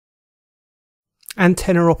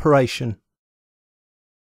Antenna operation.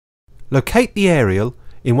 Locate the aerial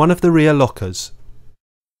in one of the rear lockers.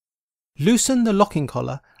 Loosen the locking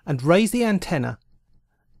collar and raise the antenna,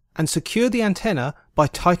 and secure the antenna by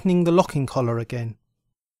tightening the locking collar again.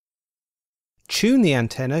 Tune the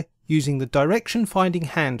antenna using the direction finding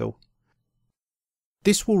handle.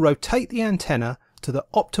 This will rotate the antenna to the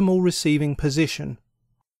optimal receiving position.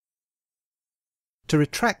 To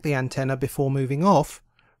retract the antenna before moving off,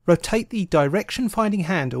 rotate the direction finding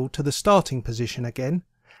handle to the starting position again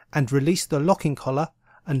and release the locking collar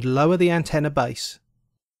and lower the antenna base.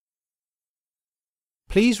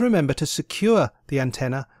 Please remember to secure the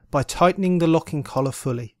antenna by tightening the locking collar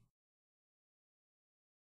fully.